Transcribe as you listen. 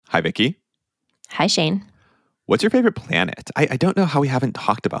Hi, Vicky. Hi, Shane. What's your favorite planet? I don't know how we haven't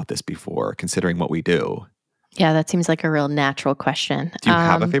talked about this before, considering what we do. Yeah, that seems like a real natural question. Do you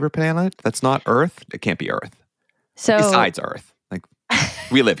have a favorite planet that's not Earth? It can't be Earth. So Besides Earth. Like,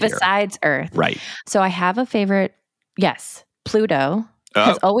 we live here. besides Earth. Right. So I have a favorite. Yes, Pluto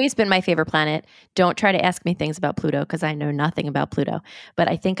has always been my favorite planet. Don't try to ask me things about Pluto because I know nothing about Pluto. But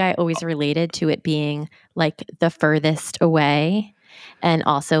I think I always related to it being like the furthest away and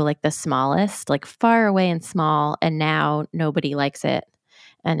also like the smallest, like far away and small. And now nobody likes it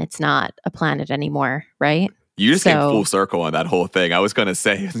and it's not a planet anymore, right? You just came full circle on that whole thing. I was going to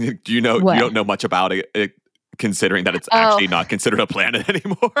say, do you know, what? You don't know much about it considering that it's actually not considered a planet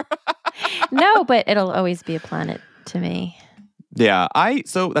anymore. No, but it'll always be a planet to me. Yeah,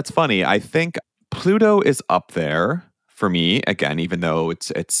 so that's funny. I think Pluto is up there for me, again, even though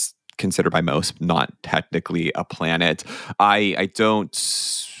it's considered by most not technically a planet. I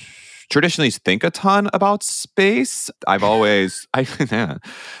don't traditionally think a ton about space.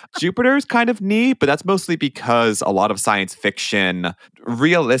 Jupiter's kind of neat, but that's mostly because a lot of science fiction,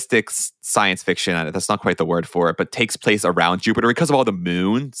 realistic science fiction, that's not quite the word for it, but takes place around Jupiter because of all the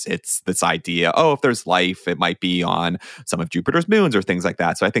moons. It's this idea, if there's life, it might be on some of Jupiter's moons or things like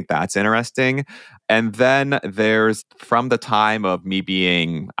that. So I think that's interesting. And then there's, from the time of me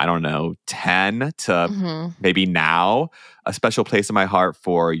being, 10 to maybe now, a special place in my heart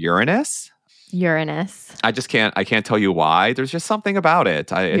for Uranus. I can't tell you why. There's just something about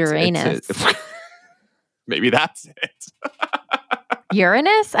it. Uranus. Maybe that's it.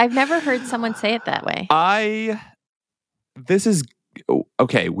 Uranus? I've never heard someone say it that way. This is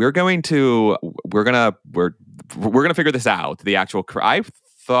okay. We're gonna figure this out. The actual, I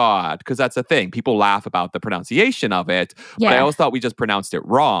thought, because that's the thing. People laugh about the pronunciation of it, but I always thought we just pronounced it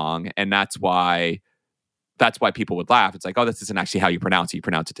wrong, and that's why people would laugh. It's like, this isn't actually how you pronounce it. You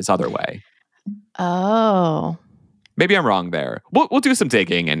pronounce it this other way. Oh. Maybe I'm wrong there. We'll do some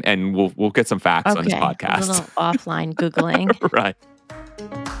digging and we'll get some facts on this podcast. A little offline Googling. Right.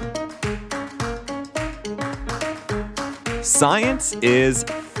 Science is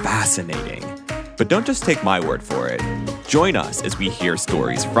fascinating. But don't just take my word for it. Join us as we hear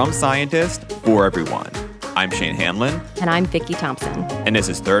stories from scientists for everyone. I'm Shane Hanlon. And I'm Vicky Thompson. And this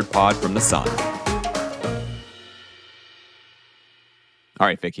is Third Pod from the Sun. All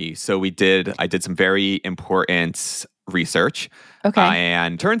right, Vicky. So I did some very important research. Okay.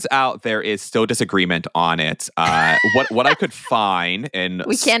 And turns out there is still disagreement on it. What I could find, and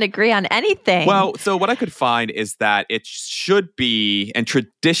we can't agree on anything. Well, so what I could find is that it should be, and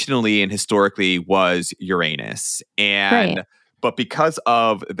traditionally and historically was Uranus. But because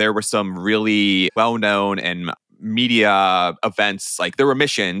there were some really well-known and media events, like there were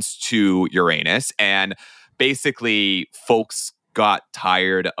missions to Uranus, and basically folks got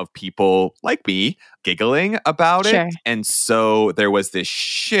tired of people like me giggling about it. And so there was this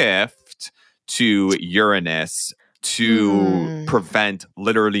shift to Uranus to prevent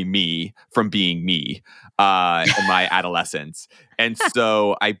literally me from being me in my adolescence. And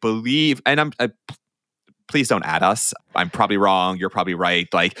so I believe, and please don't add us. I'm probably wrong. You're probably right.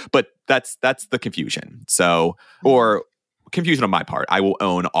 But that's the confusion. So, or confusion on my part. I will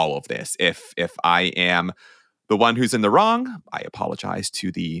own all of this. If I am the one who's in the wrong, I apologize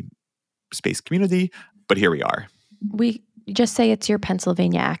to the space community, but here we are. We just say it's your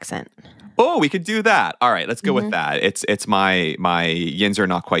Pennsylvania accent. Oh, we could do that. All right, let's go with that. It's my Yinzer,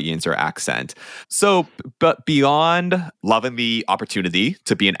 not quite Yinzer accent. So, but beyond loving the opportunity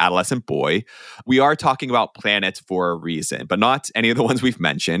to be an adolescent boy, we are talking about planets for a reason, but not any of the ones we've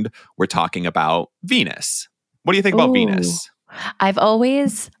mentioned. We're talking about Venus. What do you think about Venus? I've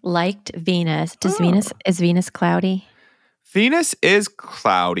always liked Venus. Is Venus cloudy? Venus is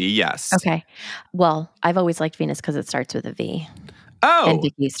cloudy, yes. Okay. Well, I've always liked Venus because it starts with a V. Oh. And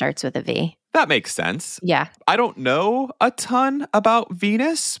Vicky starts with a V. That makes sense. Yeah. I don't know a ton about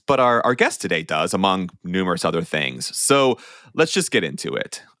Venus, but our guest today does, among numerous other things. So let's just get into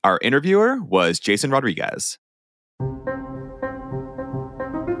it. Our interviewer was Jason Rodriguez.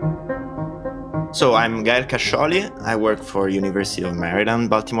 So I'm Gael Cascioli. I work for University of Maryland,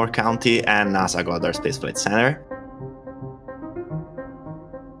 Baltimore County, and NASA Goddard Space Flight Center.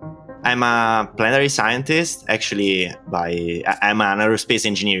 I'm a planetary scientist. Actually, I'm an aerospace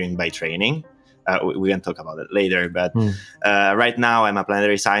engineering by training. We can talk about it later, but right now I'm a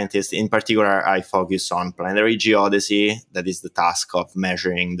planetary scientist. In particular, I focus on planetary geodesy. That is the task of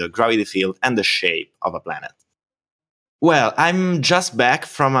measuring the gravity field and the shape of a planet. Well, I'm just back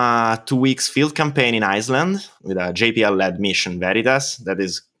from a 2 weeks field campaign in Iceland with a JPL-led mission Veritas that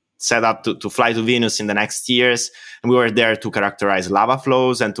is set up to fly to Venus in the next years. And we were there to characterize lava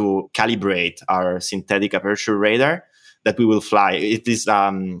flows and to calibrate our synthetic aperture radar that we will fly. It is,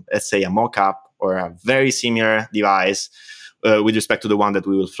 let's say, a mock-up or a very similar device with respect to the one that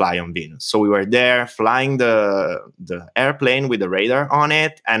we will fly on Venus. So we were there flying the airplane with the radar on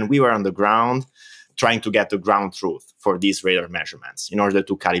it, and we were on the ground trying to get the ground truth for these radar measurements in order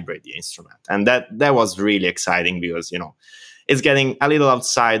to calibrate the instrument. And that was really exciting because, it's getting a little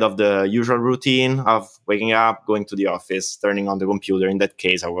outside of the usual routine of waking up, going to the office, turning on the computer. In that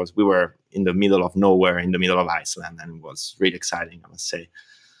case, we were in the middle of nowhere, in the middle of Iceland, and it was really exciting, I must say.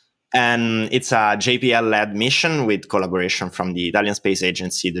 And it's a JPL-led mission with collaboration from the Italian Space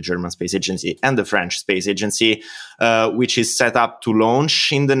Agency, the German Space Agency, and the French Space Agency, which is set up to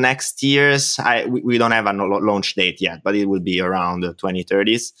launch in the next years. We don't have a launch date yet, but it will be around the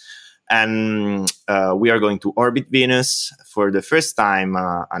 2030s. And we are going to orbit Venus for the first time.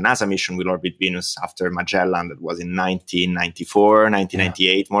 A NASA mission will orbit Venus after Magellan. That was in 1994,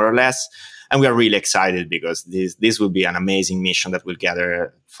 1998, more or less. And we are really excited because this will be an amazing mission that will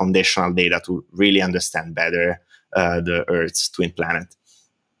gather foundational data to really understand better the Earth's twin planet.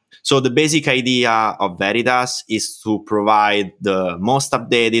 So the basic idea of Veritas is to provide the most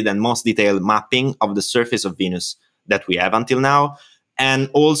updated and most detailed mapping of the surface of Venus that we have until now, and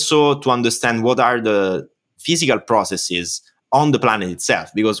also to understand what are the physical processes on the planet itself.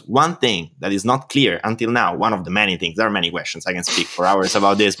 Because one thing that is not clear until now, one of the many things, there are many questions, I can speak for hours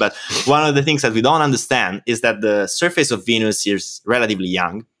about this, but one of the things that we don't understand is that the surface of Venus is relatively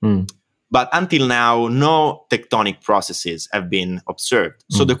young. But until now, no tectonic processes have been observed.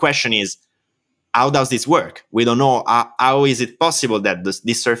 So the question is, how does this work? We don't know. How is it possible that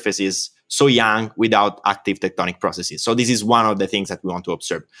this surface is so young without active tectonic processes? So this is one of the things that we want to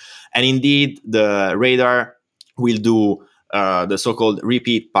observe. And indeed, the radar will do the so-called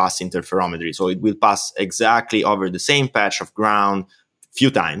repeat pass interferometry. So it will pass exactly over the same patch of ground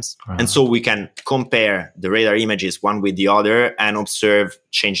few times. Wow. And so we can compare the radar images one with the other and observe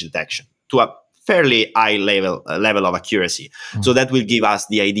change detection to a fairly high level of accuracy. So that will give us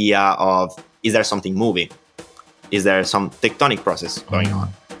the idea of, is there something moving? Is there some tectonic process going on?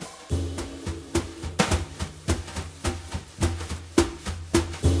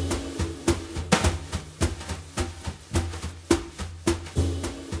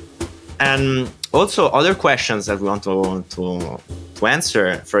 And also other questions that we want to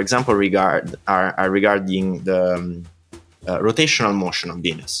answer, for example, are regarding the rotational motion of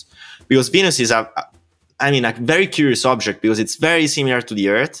Venus. Because Venus is a very curious object because it's very similar to the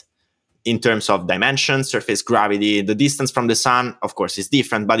Earth in terms of dimension, surface gravity. The distance from the sun, of course, is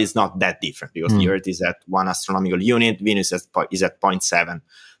different, but it's not that different because the Earth is at 1 astronomical unit, Venus is at 0.7.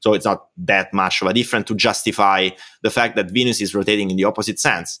 So it's not that much of a difference to justify the fact that Venus is rotating in the opposite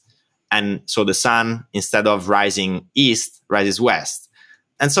sense. And so the sun, instead of rising east, rises west.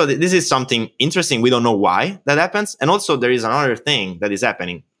 And so this is something interesting. We don't know why that happens. And also there is another thing that is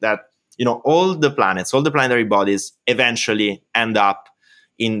happening, that all the planets, all the planetary bodies eventually end up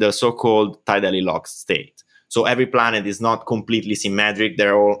in the so-called tidally locked state. So every planet is not completely symmetric.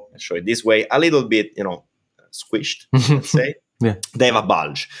 They're all, I'll show it this way, a little bit, squished, let's say. Yeah. They have a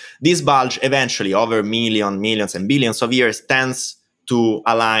bulge. This bulge eventually, over millions and billions of years, tends to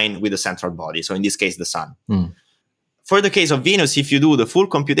align with the central body. So in this case, the sun. For the case of Venus, if you do the full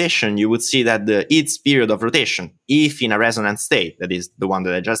computation, you would see that its period of rotation, if in a resonant state, that is the one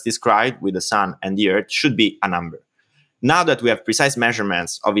that I just described with the sun and the Earth, should be a number. Now that we have precise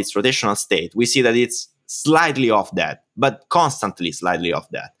measurements of its rotational state, we see that it's slightly off that, but constantly slightly off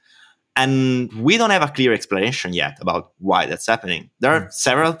that. And we don't have a clear explanation yet about why that's happening. There are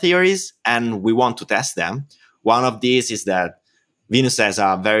several theories, and we want to test them. One of these is that Venus has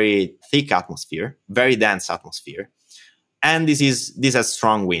a very thick atmosphere, very dense atmosphere. And this has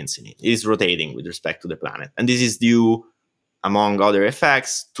strong winds in it. It is rotating with respect to the planet. And this is due, among other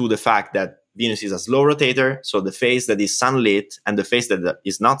effects, to the fact that Venus is a slow rotator. So the phase that is sunlit and the phase that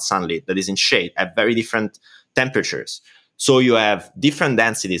is not sunlit, that is in shade, have very different temperatures. So you have different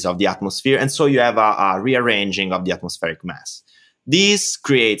densities of the atmosphere. And so you have a rearranging of the atmospheric mass. This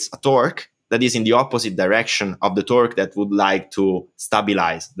creates a torque that is in the opposite direction of the torque that would like to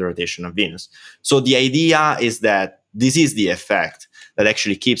stabilize the rotation of Venus. So the idea is that this is the effect that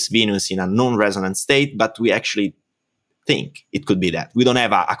actually keeps Venus in a non-resonant state, but we actually think it could be that. We don't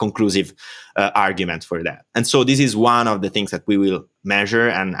have a conclusive argument for that. And so this is one of the things that we will measure,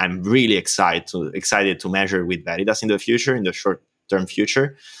 and I'm really excited to measure with Veritas in the future, in the short-term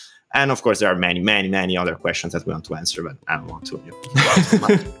future. And of course, there are many, many, many other questions that we want to answer, but I don't want to go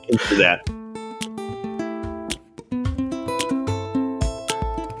much into that.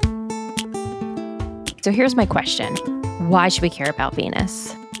 So here's my question. Why should we care about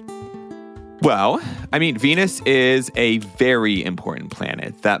Venus? Well, I mean, Venus is a very important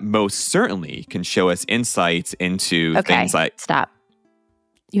planet that most certainly can show us insights into things like... Stop.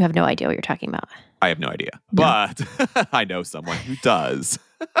 You have no idea what you're talking about. I have no idea, but I know someone who does.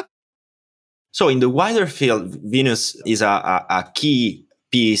 So in the wider field, Venus is a key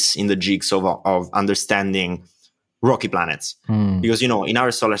piece in the jigsaw of understanding rocky planets. Because, in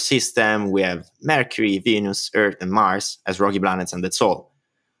our solar system, we have Mercury, Venus, Earth, and Mars as rocky planets, and that's all.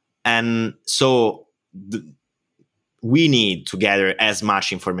 And so we need to gather as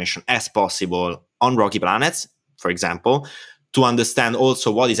much information as possible on rocky planets, for example, to understand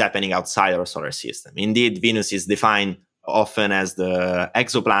also what is happening outside our solar system. Indeed, Venus is defined often as the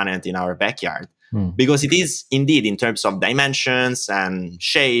exoplanet in our backyard, because it is indeed, in terms of dimensions and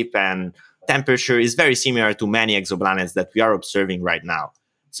shape and temperature, is very similar to many exoplanets that we are observing right now.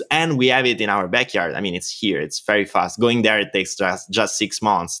 So, and we have it in our backyard. I mean, it's here. It's very fast. Going there, it takes just 6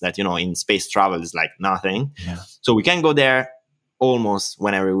 months. That, in space travel is like nothing. Yeah. So we can go there almost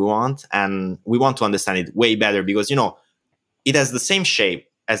whenever we want. And we want to understand it way better because, it has the same shape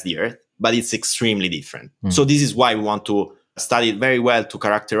as the Earth, but it's extremely different. So this is why we want to study it very well to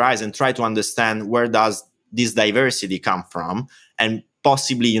characterize and try to understand where does this diversity come from, and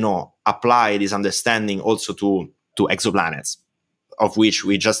possibly, apply this understanding also to exoplanets, of which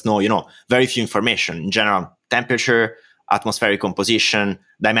we just know, very few information. In general, temperature, atmospheric composition,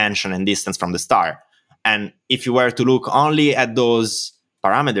 dimension, and distance from the star. And if you were to look only at those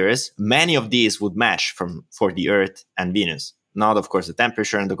parameters, many of these would match for the Earth and Venus. Not, of course, the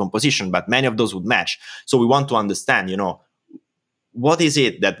temperature and the composition, but many of those would match. So we want to understand, what is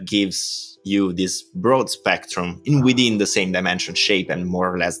it that gives you this broad spectrum within the same dimension, shape, and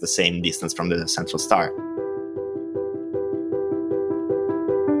more or less the same distance from the central star.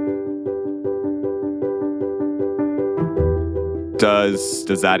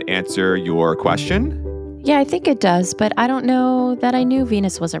 Does that answer your question? Yeah, I think it does, but I don't know that I knew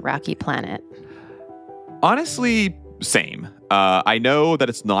Venus was a rocky planet. Honestly, same. I know that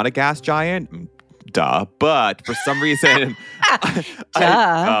it's not a gas giant, duh, but for some reason...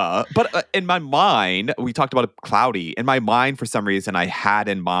 but in my mind, we talked about it cloudy. In my mind, for some reason, I had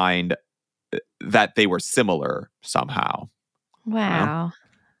in mind that they were similar somehow. Wow.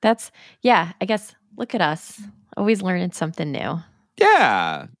 I guess, look at us. Always learning something new.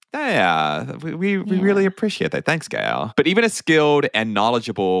 Yeah. We really appreciate that. Thanks, Gael. But even as skilled and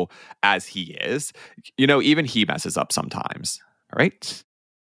knowledgeable as he is, even he messes up sometimes, right?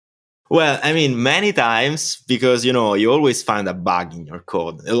 Well, I mean, many times, because, you always find a bug in your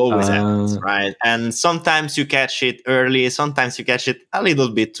code. It always happens, right? And sometimes you catch it early, sometimes you catch it a little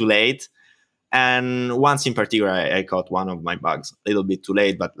bit too late. And once in particular, I caught one of my bugs a little bit too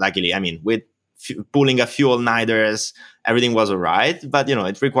late, but luckily, I mean, with pulling a few all-nighters, everything was all right. But,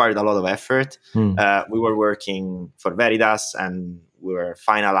 it required a lot of effort. We were working for Veritas, and we were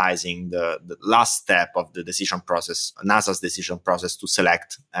finalizing the last step of the decision process, NASA's decision process to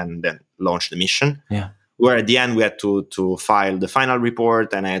select and then launch the mission. Yeah. Where at the end, we had to file the final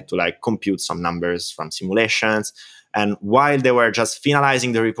report, and I had to compute some numbers from simulations. And while they were just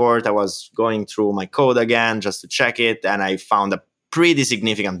finalizing the report, I was going through my code again just to check it. And I found a pretty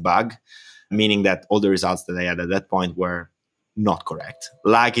significant bug, meaning that all the results that I had at that point were not correct.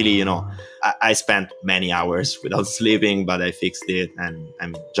 Luckily, I spent many hours without sleeping, but I fixed it and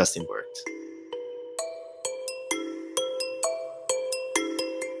I'm just in work.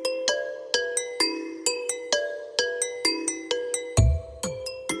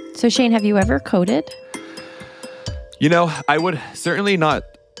 So Shane, have you ever coded? I would certainly not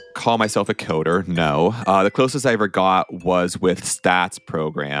call myself a coder, no. The closest I ever got was with stats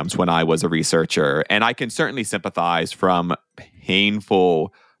programs when I was a researcher. And I can certainly sympathize from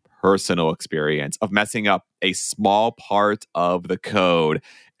painful personal experience of messing up a small part of the code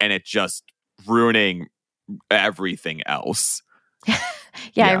and it just ruining everything else.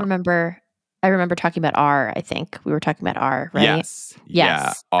 Yeah, I remember talking about R, I think. We were talking about R, right? Yes.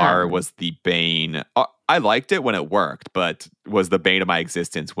 Yeah, R was the bane. I liked it when it worked, but was the bane of my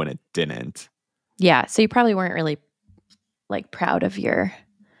existence when it didn't. Yeah, so you probably weren't really proud of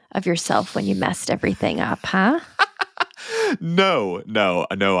yourself when you messed everything up, huh? No,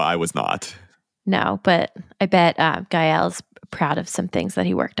 I was not. No, but I bet Gael's proud of some things that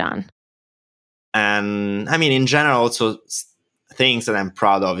he worked on. And I mean, in general, also things that I'm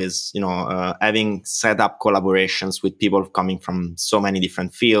proud of is, having set up collaborations with people coming from so many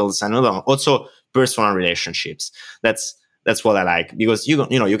different fields, and also personal relationships. That's what I like, because you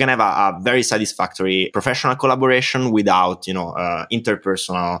can have a very satisfactory professional collaboration without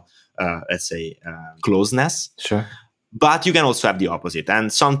interpersonal let's say, closeness. Sure. But you can also have the opposite.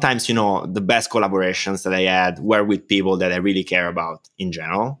 And sometimes, the best collaborations that I had were with people that I really care about in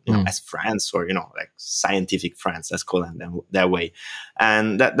general, as friends or, like scientific friends, let's call them that way.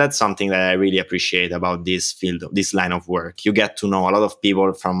 And that's something that I really appreciate about this field, this line of work. You get to know a lot of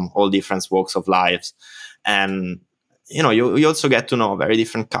people from all different walks of life. And, you also get to know very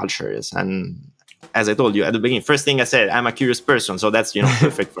different cultures. And as I told you at the beginning, first thing I said, I'm a curious person. So that's,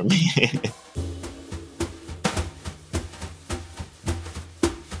 perfect for me.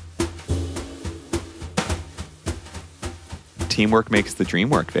 Teamwork makes the dream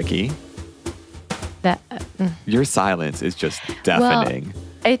work, Vicky. Your silence is just deafening.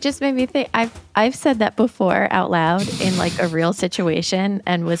 Well, it just made me think. I've said that before out loud in like a real situation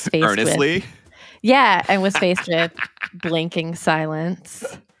and was faced earnestly. And was faced with blinking silence.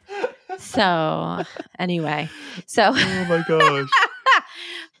 So anyway, oh my gosh.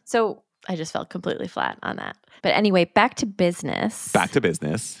 So I just felt completely flat on that. But anyway, back to business. Back to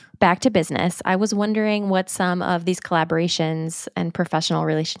business. I was wondering what some of these collaborations and professional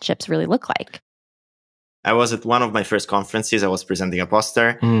relationships really look like. I was at one of my first conferences. I was presenting a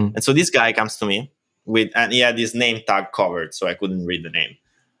poster. And so this guy comes to me and he had his name tag covered, so I couldn't read the name.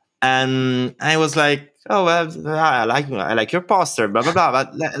 And I was like, oh, well, I like your poster, blah, blah, blah.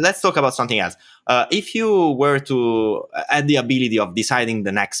 But let's talk about something else. If you were to add the ability of deciding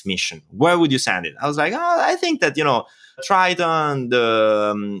the next mission, where would you send it? I was like, I think that, Triton,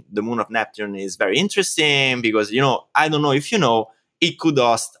 the moon of Neptune, is very interesting because, I don't know if you know, it could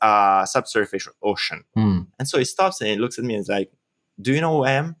host a subsurface ocean. And so he stops and he looks at me and is like, do you know who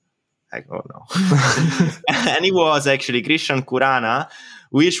I am? I go, no. And it was actually Christian Kurana,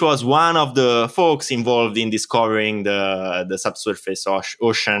 which was one of the folks involved in discovering the subsurface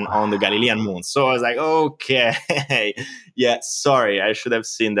ocean on the Galilean moon. So I was like, okay, yeah, sorry, I should have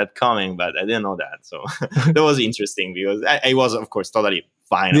seen that coming, but I didn't know that. So that was interesting because I was, of course, totally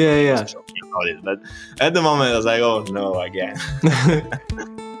fine. Yeah. Joking about it. But at the moment, I was like, oh no, again.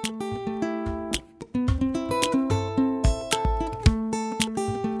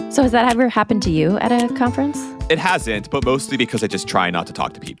 So has that ever happened to you at a conference? It hasn't, but mostly because I just try not to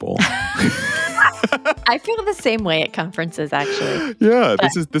talk to people. I feel the same way at conferences, actually. Yeah,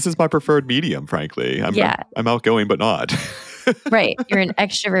 this is my preferred medium, frankly. I'm outgoing, but not. Right. You're an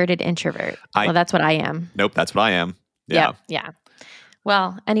extroverted introvert. Well, that's what I am. Nope, that's what I am. Yeah. Yeah.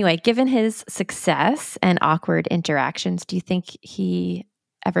 Well, anyway, given his success and awkward interactions, do you think he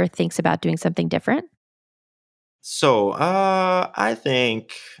ever thinks about doing something different? So I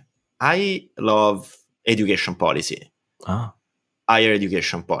think I love education policy, higher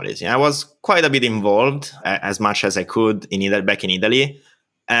education policy. I was quite a bit involved as much as I could back in Italy.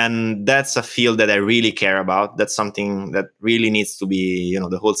 And that's a field that I really care about. That's something that really needs to be,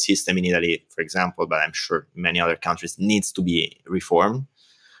 the whole system in Italy, for example, but I'm sure many other countries needs to be reformed.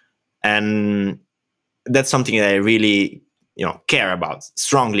 And that's something that I really, care about,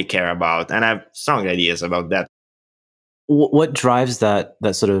 strongly care about. And I have strong ideas about that. What drives that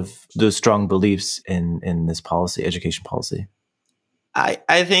sort of those strong beliefs in this policy, education policy?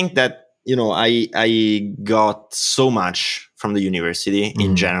 I think that, I got so much from the university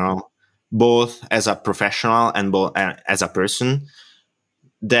in general, both as a professional and both as a person.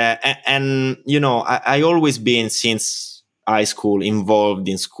 I always been since high school involved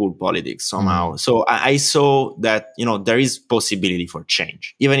in school politics somehow. So I saw that, there is possibility for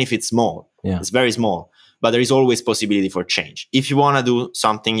change, even if it's small. Yeah. It's very small. But there is always possibility for change. If you want to do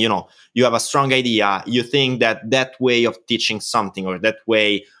something, you have a strong idea, you think that way of teaching something or that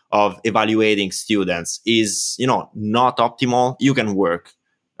way of evaluating students is, not optimal, you can work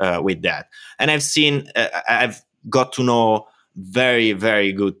with that. And I've got to know very,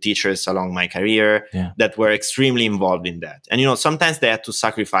 very good teachers along my career that were extremely involved in that. And, sometimes they had to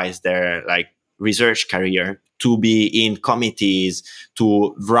sacrifice their research career to be in committees,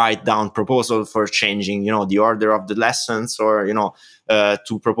 to write down proposals for changing, the order of the lessons or,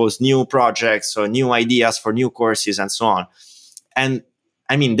 to propose new projects or new ideas for new courses and so on. And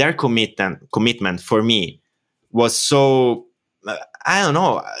I mean, their commitment for me was so, I don't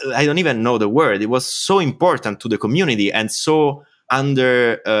know, I don't even know the word. It was so important to the community and so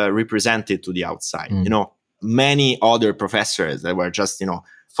underrepresented to the outside. Many other professors that were just,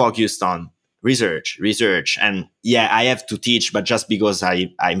 focused on research. And I have to teach, but just because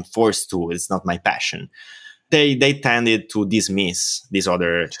I'm forced to, it's not my passion. They tended to dismiss these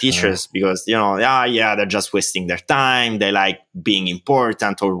other teachers because, they're just wasting their time. They like being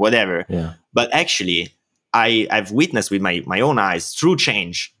important or whatever. Yeah. But actually, I've witnessed with my own eyes true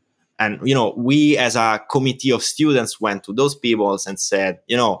change. And, we as a committee of students went to those people and said,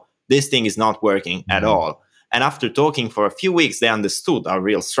 this thing is not working at all. And after talking for a few weeks, they understood our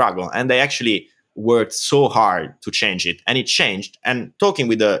real struggle, and they actually worked so hard to change it, and it changed. And talking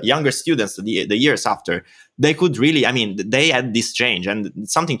with the younger students the years after, they could really, they had this change and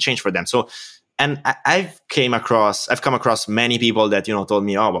something changed for them. So, and I've come across many people that, told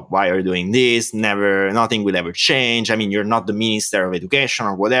me, oh, why are you doing this? Nothing will ever change. You're not the Minister of Education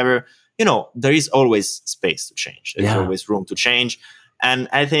or whatever. There is always space to change. There's always room to change. And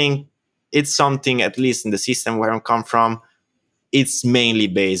I think it's something, at least in the system where I come from, it's mainly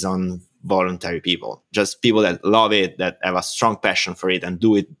based on voluntary people, just people that love it, that have a strong passion for it and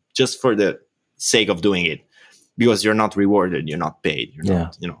do it just for the sake of doing it, because you're not rewarded, you're not paid.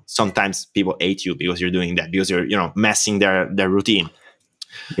 Not, sometimes people hate you because you're doing that, because you're, messing their routine.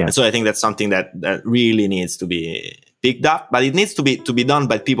 Yeah. And so I think that's something that really needs to be picked up, but it needs to be done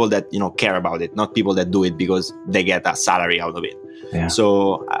by people that, care about it, not people that do it because they get a salary out of it. Yeah.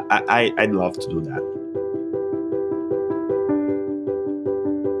 So I'd love to do that.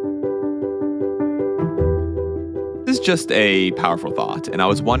 This is just a powerful thought, and I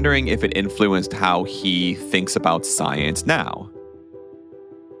was wondering if it influenced how he thinks about science now.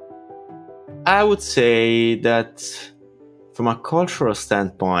 I would say that from a cultural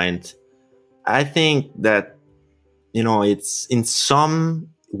standpoint, I think that, it's in some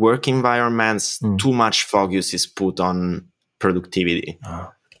work environments, too much focus is put on productivity.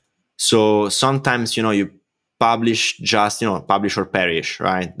 So sometimes, you publish just, publish or perish,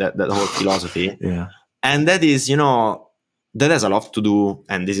 right? That whole philosophy. Yeah. And that is, that has a lot to do.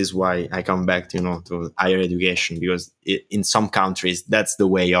 And this is why I come back, to higher education, because in some countries, that's the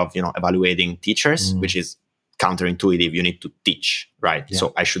way of, evaluating teachers, which is counterintuitive. You need to teach, right? Yeah.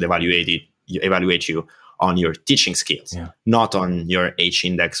 So I should evaluate you on your teaching skills, not on your H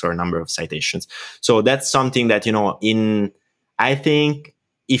index or number of citations. So that's something that, I think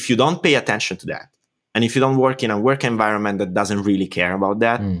if you don't pay attention to that, and if you don't work in a work environment that doesn't really care about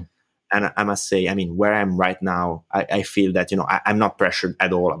that, and I must say, where I'm right now, I feel that, I'm not pressured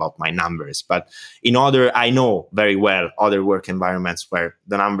at all about my numbers. But I know very well other work environments where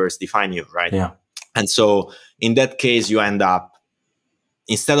the numbers define you, right? Yeah. And so in that case, you end up,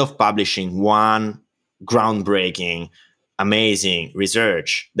 instead of publishing one groundbreaking, amazing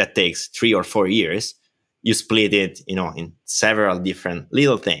research that takes 3 or 4 years, you split it, in several different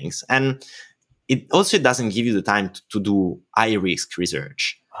little things. And it also doesn't give you the time to do high-risk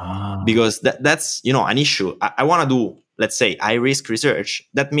research. Because that's, an issue. I want to do, let's say, high-risk research.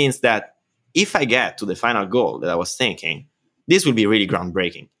 That means that if I get to the final goal that I was thinking, this will be really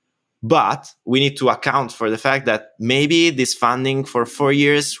groundbreaking. But we need to account for the fact that maybe this funding for 4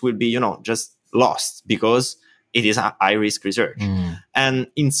 years will be, just lost because it is a high-risk research. And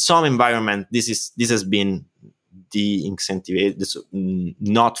in some environment, this has been de-incentivized,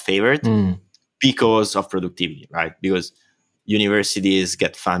 not favored because of productivity, right? Because universities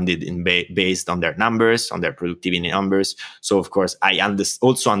get funded based on their numbers, on their productivity numbers. So, of course, I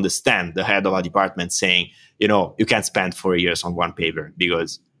also understand the head of a department saying, you can't spend 4 years on one paper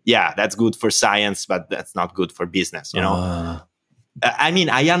because, that's good for science, but that's not good for business,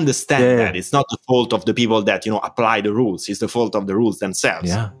 I understand that. It's not the fault of the people that, apply the rules. It's the fault of the rules themselves.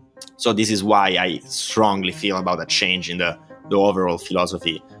 Yeah. So this is why I strongly feel about a change in the overall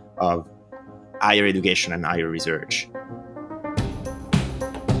philosophy of higher education and higher research.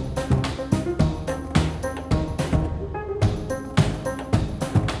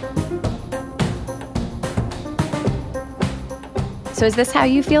 So is this how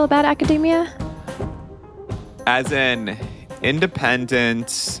you feel about academia? As an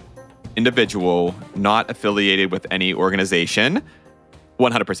independent individual, not affiliated with any organization,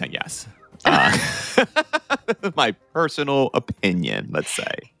 100% yes. My personal opinion, let's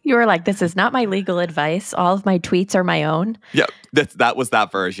say. You were like, this is not my legal advice. All of my tweets are my own. Yeah, that was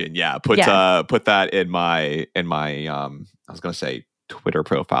that version. Yeah, put that in my I was going to say Twitter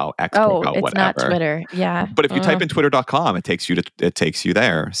profile, X profile, it's whatever. Not Twitter. Yeah. But if you type in twitter.com, it takes you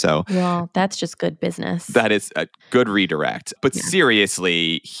there. So that's just good business. That is a good redirect. But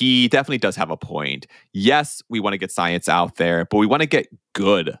seriously, he definitely does have a point. Yes, we want to get science out there, but we want to get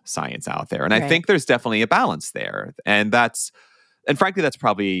good science out there. And I think there's definitely a balance there. And frankly, that's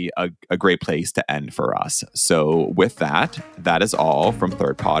probably a great place to end for us. So with that is all from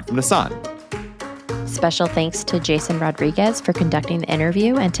Third Pod from the Sun. Special thanks to Jason Rodriguez for conducting the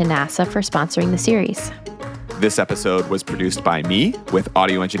interview and to NASA for sponsoring the series. This episode was produced by me with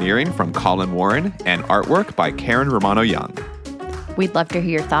audio engineering from Colin Warren and artwork by Karen Romano-Young. We'd love to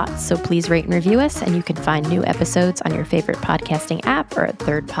hear your thoughts, so please rate and review us, and you can find new episodes on your favorite podcasting app or at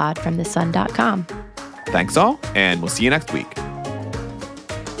thirdpodfromthesun.com. Thanks all, and we'll see you next week.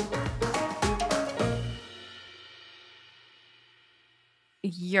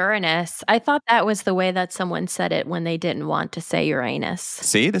 Uranus. I thought that was the way that someone said it when they didn't want to say Uranus.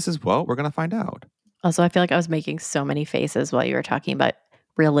 See, this is what we're going to find out. Also, I feel like I was making so many faces while you were talking about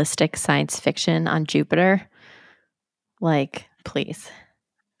realistic science fiction on Jupiter. Like, please.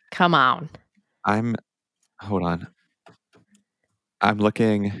 Come on. Hold on. I'm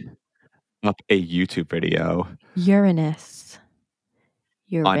looking up a YouTube video. Uranus.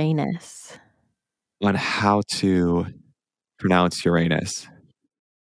 On how to pronounce Uranus.